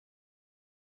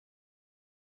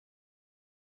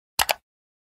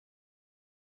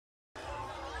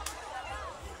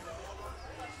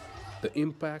The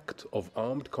impact of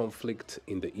armed conflict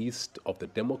in the east of the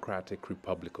Democratic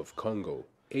Republic of Congo.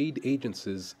 Aid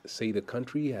agencies say the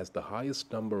country has the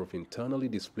highest number of internally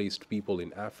displaced people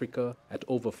in Africa at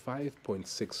over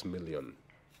 5.6 million.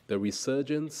 The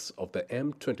resurgence of the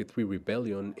M23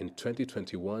 rebellion in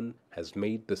 2021 has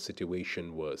made the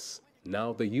situation worse.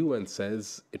 Now the UN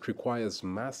says it requires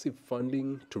massive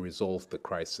funding to resolve the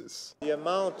crisis. The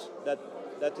amount that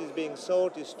is being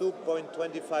sought is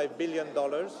 $2.25 billion.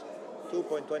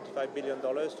 $2.25 billion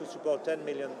to support 10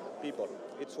 million people.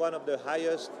 It's one of the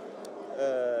highest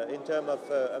in terms of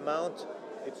amount.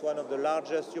 It's one of the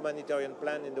largest humanitarian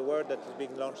plans in the world that is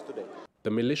being launched today.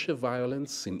 The militia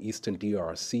violence in eastern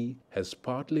DRC has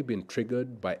partly been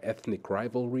triggered by ethnic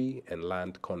rivalry and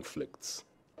land conflicts.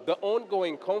 The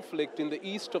ongoing conflict in the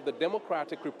east of the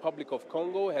Democratic Republic of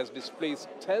Congo has displaced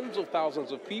tens of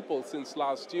thousands of people since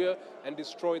last year and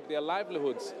destroyed their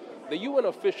livelihoods. The UN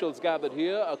officials gathered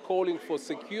here are calling for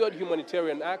secured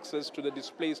humanitarian access to the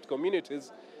displaced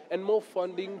communities and more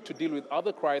funding to deal with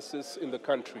other crises in the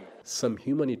country. Some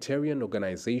humanitarian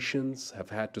organizations have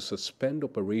had to suspend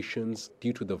operations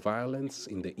due to the violence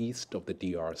in the east of the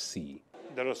DRC.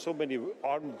 There are so many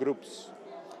armed groups.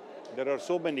 There are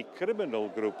so many criminal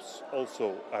groups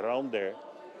also around there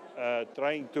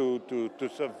trying to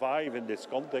survive in this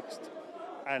context.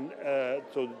 And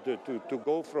so to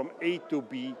go from A to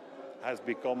B has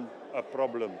become a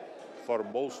problem for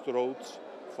most roads,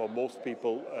 for most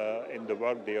people in the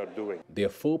work they are doing. There are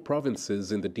 4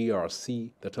 provinces in the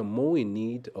DRC that are more in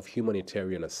need of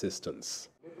humanitarian assistance.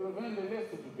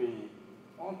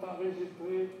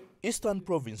 Eastern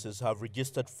provinces have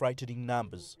registered frightening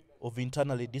numbers of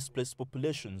internally displaced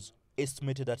populations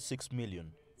estimated at 6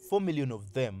 million. 4 million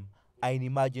of them are in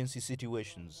emergency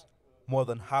situations. More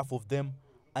than half of them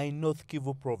are in North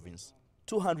Kivu province,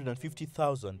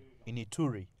 250,000 in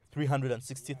Ituri,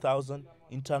 360,000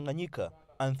 in Tanganyika,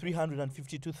 and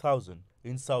 352,000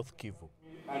 in South Kivu.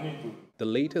 The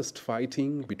latest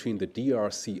fighting between the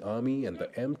DRC army and the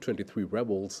M23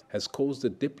 rebels has caused a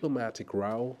diplomatic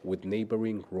row with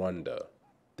neighboring Rwanda.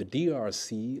 The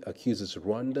DRC accuses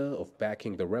Rwanda of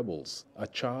backing the rebels, a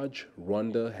charge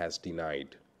Rwanda has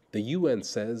denied. The UN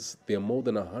says there are more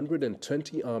than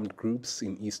 120 armed groups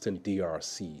in eastern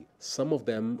DRC. Some of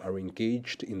them are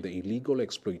engaged in the illegal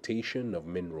exploitation of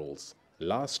minerals.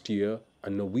 Last year, a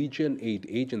Norwegian aid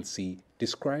agency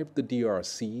described the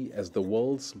DRC as the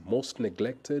world's most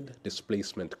neglected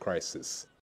displacement crisis.